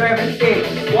 6, 7, 8.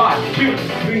 1, 2,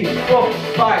 3, 4,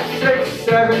 5, 6,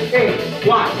 7, 8.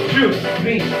 1, 2,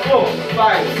 3, 4,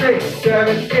 5, 6,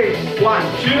 7, 8. 1,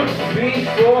 2, 3,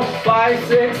 4, 5,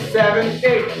 6, 7,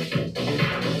 8.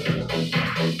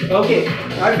 Okay,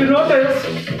 now if you notice,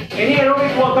 any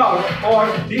aerobic workout or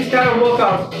these kind of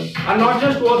workouts are not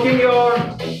just working your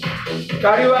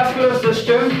cardiovascular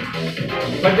system,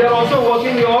 but they are also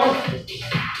working your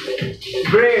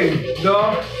brain, the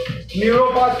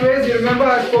neuro pathways. You remember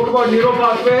I spoke about neuro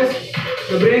pathways,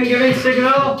 the brain giving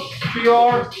signal to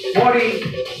your body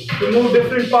to move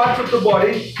different parts of the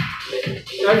body.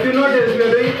 Now if you notice, we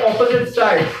are doing opposite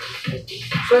sides.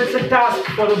 So it's a task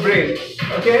for the brain,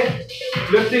 okay?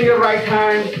 Lifting your right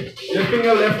hand, lifting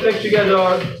your left leg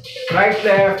together, right,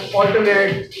 left,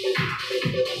 alternate.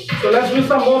 So let's do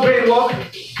some more brain work.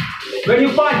 When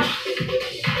you punch,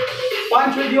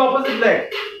 punch with the opposite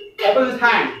leg, opposite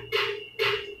hand,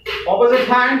 opposite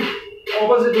hand,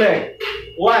 opposite leg.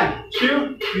 1,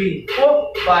 2, 3,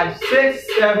 4, 5, 6,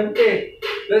 7, 8.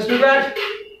 Let's do that.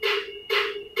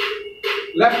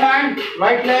 Left hand,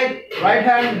 right leg, right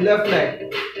hand, left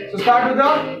leg. So start with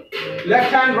the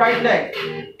left hand, right leg.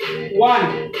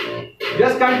 1.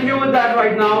 Just continue with that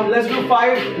right now. Let's do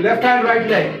 5. Left hand, right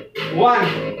leg. 1,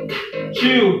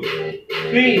 2,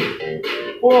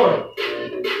 3, 4,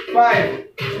 5.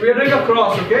 So we are doing a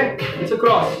cross, okay? It's a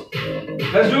cross.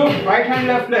 Let's do right hand,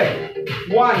 left leg.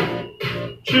 1,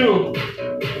 2,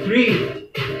 3,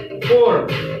 4,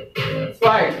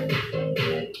 5,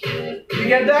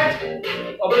 get that?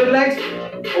 Opposite legs,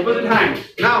 opposite hand.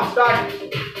 Now start.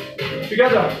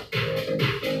 Together.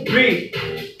 3,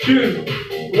 2,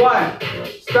 1.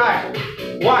 Start.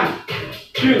 1,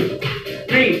 2,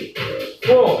 3,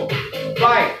 4,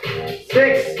 5,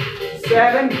 6,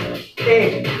 7,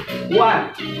 8.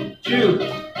 1, 2,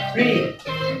 3,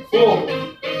 4,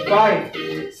 5,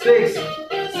 6,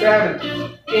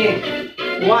 7,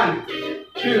 8. 1,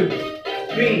 2,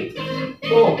 3,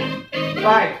 4,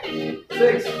 5,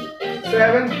 6,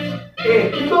 7,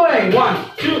 8. Keep going. 1,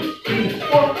 2, 3,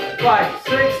 4, 5,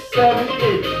 6, 7,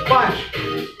 8. Punch,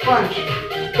 punch,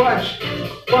 punch,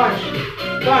 punch,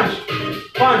 punch,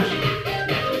 punch.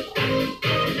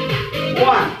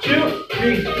 1, 2,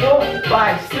 3, 4,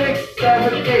 5, 6,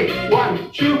 7, 8.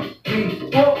 1, 2,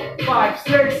 3, 4, 5,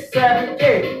 6, 7,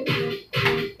 8.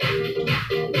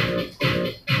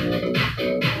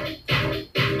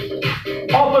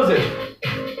 Opposite.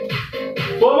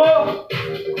 4 more.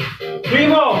 3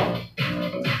 more.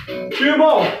 2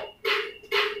 more.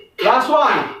 Last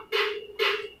one.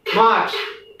 March.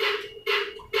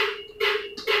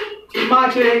 Keep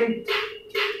marching.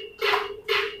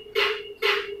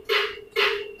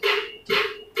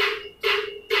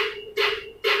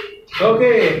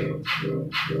 Okay.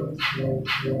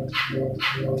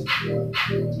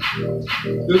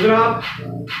 Loosen up.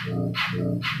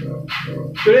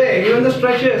 Today, even the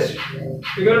stretches,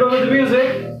 you gotta do with the music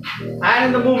and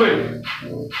in the movement.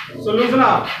 So loosen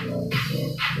up.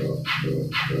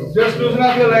 Just loosen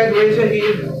up your leg, raise your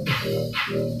heel.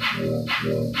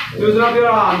 Loosen up your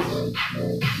arms.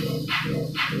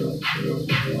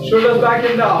 Shoulders back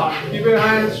and down. Keep your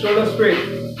hands shoulders straight.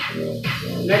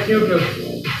 Neck neutral.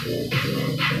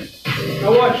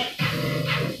 Now watch.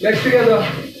 Legs together.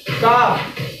 Stop.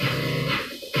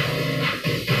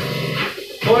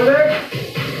 Hold it.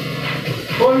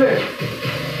 Hold it.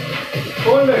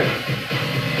 Hold it.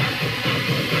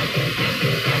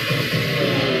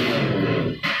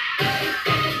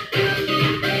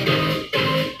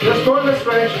 Just hold the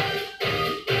stretch.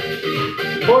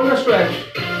 Hold the stretch.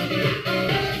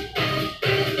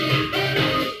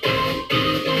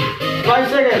 5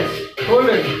 seconds. Hold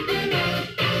it.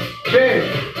 Change.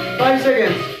 5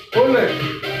 seconds. Hold it.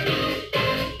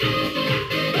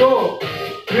 4,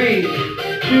 3,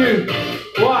 2,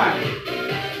 1.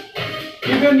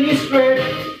 Keep your knees straight.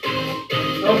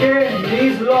 Okay,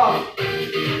 knees locked.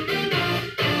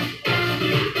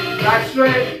 Back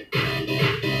straight.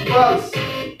 Pulse.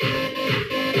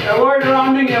 Avoid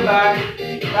rounding your back.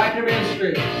 Back remains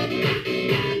straight.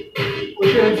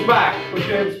 Push your hips back. Push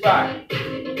your hips back.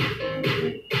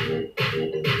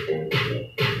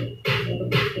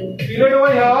 Feel it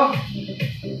over here.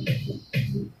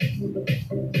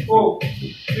 4,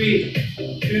 3,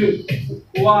 2,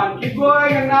 1. Keep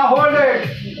going and now hold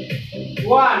it.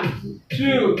 1,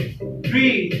 2,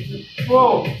 3,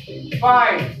 4,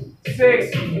 5,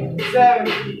 6, 7,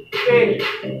 8,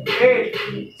 8,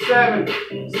 7,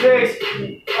 6,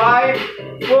 5,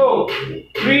 4,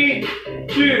 3,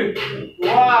 2,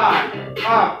 1.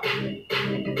 Up.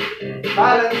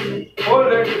 Balance. Hold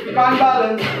it. If you can't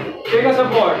balance, take a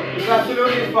support. It's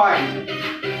absolutely fine.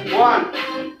 1,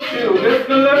 2. Lift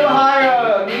a little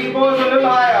higher. Knee goes a little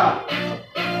higher.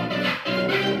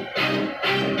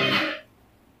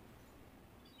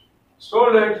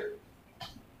 Hold it.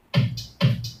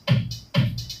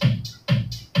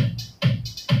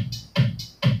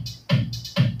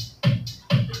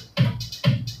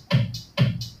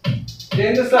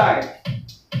 Change the side.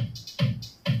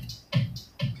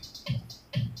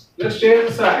 Let's change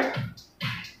the side.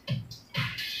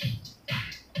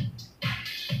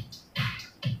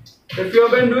 If you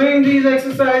have been doing these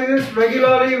exercises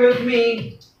regularly with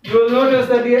me, you will notice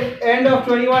that at the end of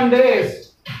 21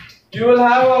 days, you will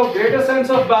have a greater sense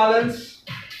of balance,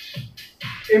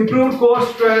 improved core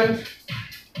strength,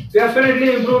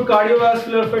 definitely improved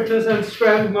cardiovascular fitness and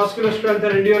strength, muscular strength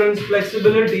and endurance,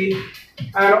 flexibility,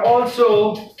 and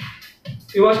also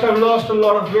you must have lost a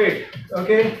lot of weight.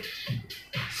 Okay,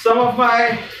 some of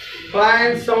my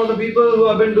clients, some of the people who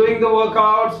have been doing the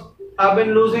workouts have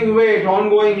been losing weight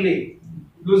ongoingly,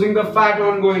 losing the fat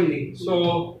ongoingly.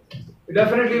 So it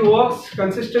definitely works.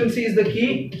 Consistency is the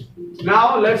key.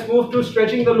 Now let's move to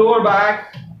stretching the lower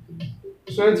back.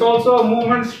 So it's also a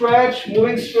movement stretch,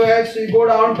 moving stretch. So you go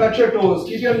down, touch your toes,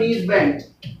 keep your knees bent,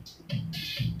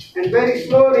 and very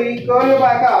slowly curl your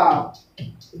back up.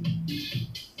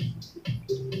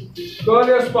 Curl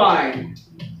your spine.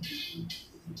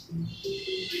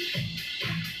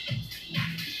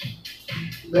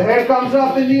 The head comes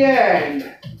up in the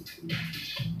end.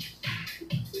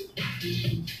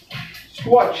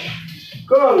 Squash.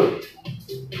 Curl.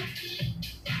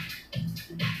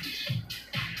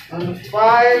 And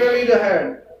finally the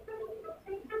head.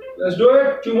 Let's do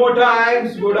it 2 more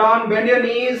times. Go down, bend your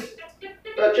knees,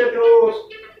 touch your toes.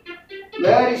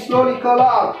 Very slowly curl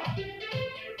up.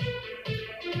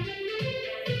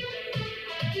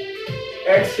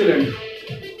 Excellent.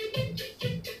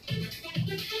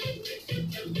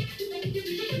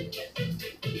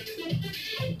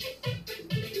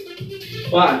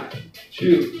 One,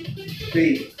 two,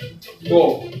 3,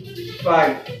 4,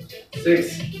 5,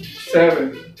 6,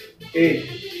 7,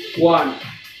 8. 1,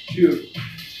 2,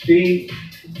 3,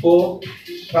 4,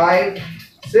 5,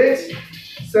 6,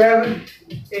 7,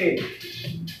 8.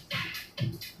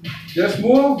 Just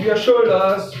move your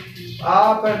shoulders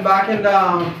up and back and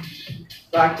down,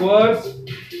 backwards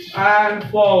and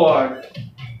forward,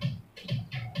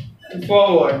 and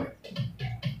forward.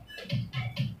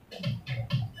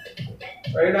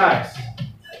 Very nice.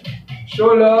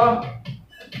 Shoulder.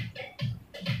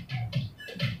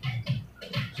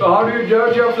 So how do you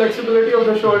judge your flexibility of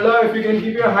the shoulder? If you can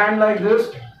keep your hand like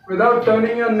this without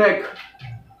turning your neck,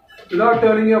 without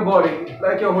turning your body,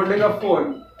 like you're holding a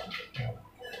phone.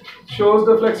 Shows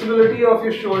the flexibility of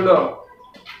your shoulder.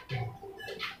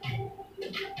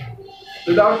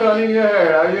 Without turning your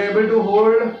head, are you able to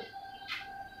hold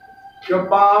your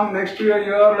palm next to your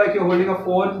ear like you're holding a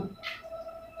phone?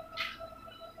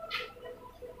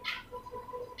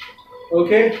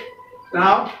 Okay,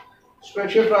 now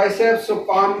stretch your triceps, so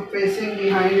palm facing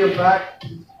behind your back,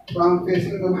 palm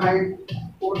facing the behind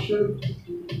portion.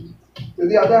 With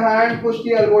the other hand, push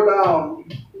the elbow down.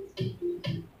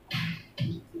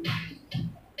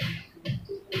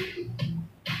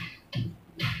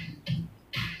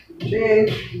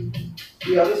 Change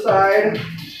the other side.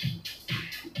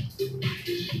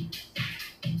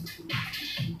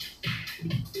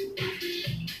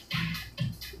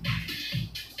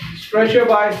 Stretch your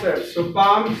biceps, so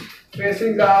palms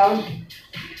facing down.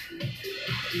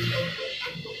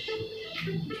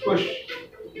 Push.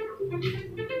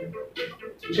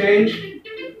 Change.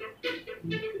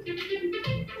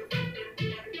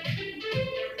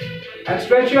 And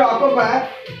stretch your upper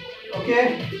back.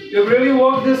 Okay, you've really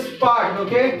worked this part.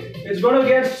 Okay, it's going to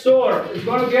get sore. It's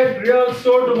going to get real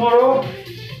sore tomorrow.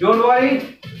 Don't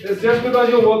worry. It's just because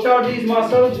you worked out these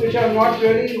muscles which have not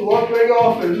really worked very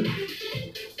often.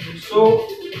 So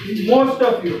most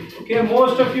of you, okay,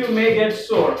 most of you may get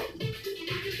sore.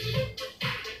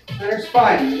 And it's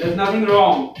fine. There's nothing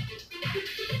wrong.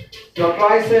 Your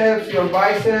triceps, your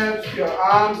biceps, your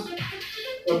arms,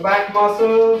 your back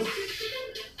muscles,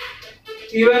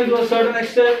 even to a certain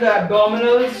extent the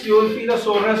abdominals, you will feel a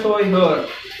soreness over here.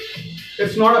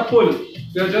 It's not a pull.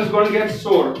 You're just going to get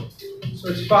sore. So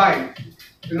it's fine.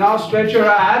 You now stretch your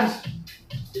abs,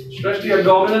 stretch the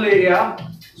abdominal area.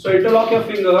 So interlock your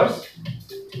fingers.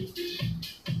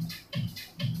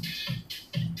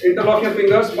 Interlock your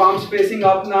fingers, palms facing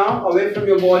up now, away from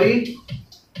your body.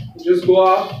 Just go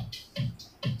up.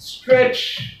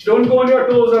 Stretch. Don't go on your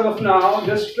toes as of now.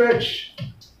 Just stretch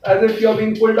as if you're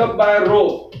being pulled up by a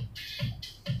rope.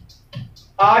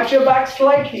 Arch your back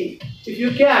slightly if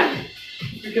you can.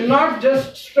 If you cannot,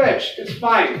 just stretch. It's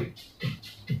fine.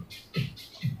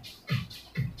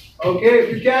 Okay,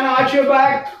 if you can arch your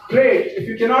back, great. If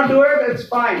you cannot do it, it's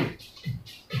fine.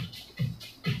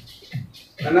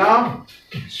 And now,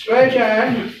 stretch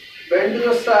and bend to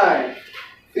the side.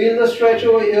 Feel the stretch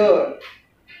over here.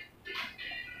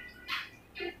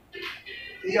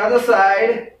 The other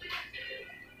side.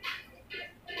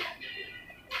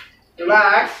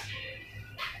 Relax.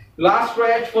 Last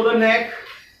stretch for the neck.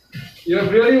 You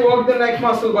have really worked the neck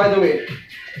muscle, by the way.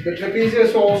 The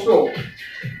trapezius also.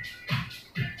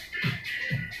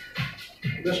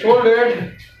 Just hold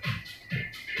it.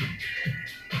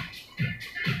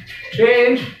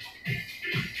 Change.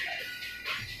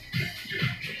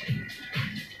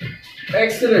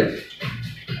 Excellent.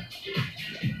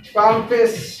 Palm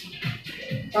face,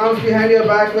 palms behind your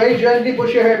back. Very gently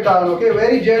push your head down. Okay,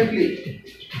 very gently.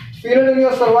 Feel it in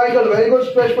your cervical. Very good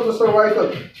stretch for the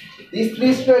cervical. These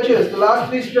 3 stretches, the last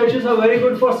 3 stretches are very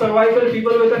good for cervical.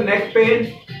 People with a neck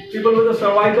pain, people with a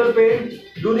cervical pain,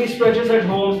 do these stretches at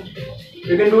home.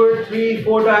 You can do it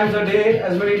 3-4 times a day,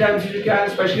 as many times as you can,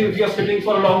 especially if you are sitting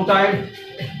for a long time.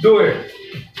 Do it.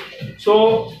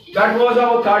 So that was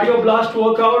our cardio blast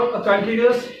workout, a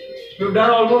continuous. We've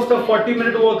done almost a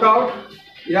 40-minute workout.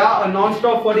 Yeah, a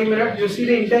non-stop 40 minutes. You see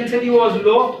the intensity was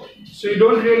low, so you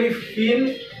don't really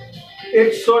feel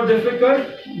it's so difficult,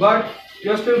 but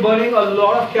you're still burning a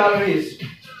lot of calories.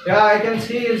 Yeah, I can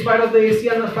see in spite of the AC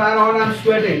and the fan on, I'm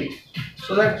sweating.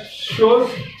 So that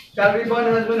shows calorie burn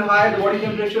has been high, the body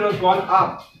temperature has gone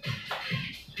up.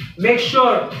 Make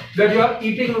sure that you're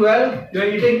eating well, you're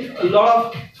eating a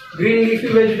lot of green leafy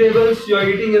vegetables, you're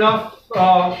eating enough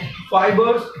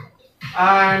fibers,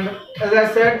 and as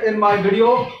I said in my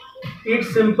video, eat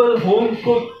simple home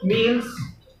cooked meals,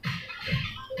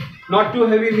 not too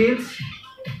heavy meals.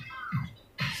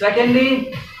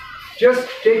 Secondly, just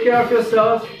take care of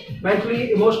yourself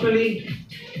mentally, emotionally,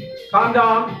 calm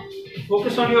down,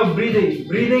 focus on your breathing.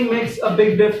 Breathing makes a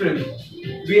big difference.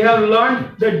 We have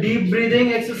learned the deep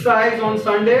breathing exercise on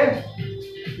Sunday.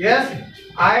 Yes,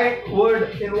 I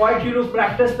would invite you to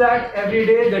practice that every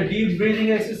day, the deep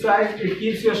breathing exercise. It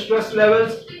keeps your stress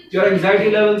levels, your anxiety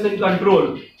levels in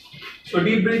control. So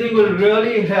deep breathing will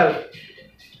really help.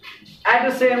 At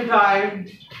the same time,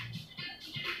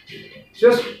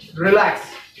 just relax.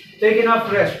 Take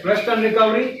enough rest. Rest and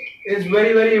recovery is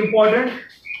very, very important.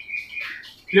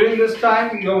 During this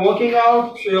time, you're working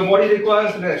out, so your body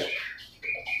requires rest.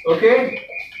 Okay?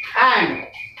 And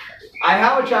I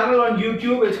have a channel on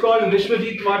YouTube. It's called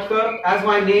Vishwajit Matkar. As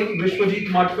my name, Vishwajit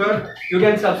Matkar. You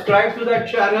can subscribe to that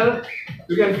channel.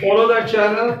 You can follow that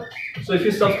channel. So if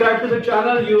you subscribe to the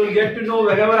channel, you will get to know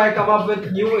whenever I come up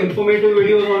with new informative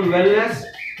videos on wellness.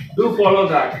 Do follow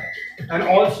that. And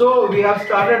also, we have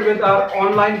started with our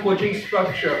online coaching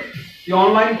structure. The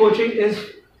online coaching is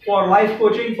for life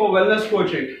coaching, for wellness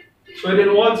coaching. So it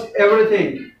involves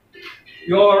everything.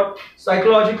 Your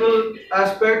psychological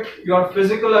aspect, your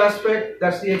physical aspect,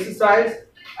 that's the exercise,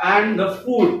 and the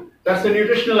food, that's the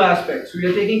nutritional aspect. So we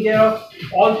are taking care of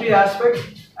all three aspects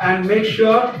and make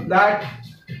sure that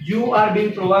you are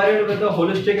being provided with a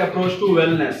holistic approach to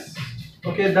wellness.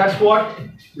 Okay, that's what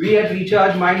we at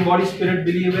Recharge Mind, Body, Spirit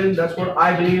believe in. That's what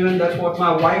I believe in. That's what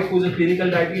my wife, who's a clinical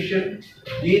dietitian,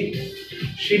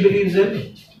 she believes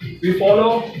in. We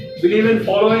believe in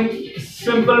following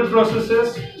simple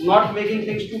processes, not making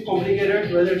things too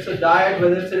complicated, whether it's a diet,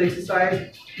 whether it's an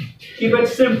exercise. Keep it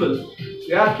simple.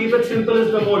 Yeah, keep it simple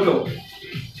is the motto.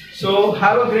 So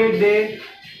have a great day.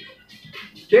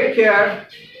 Take care.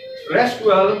 Rest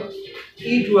well.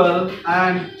 Eat well.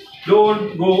 And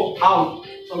don't go out.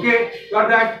 Okay? Got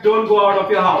that? Don't go out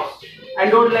of your house. And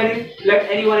don't let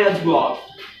anyone else go out.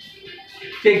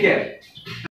 Take care.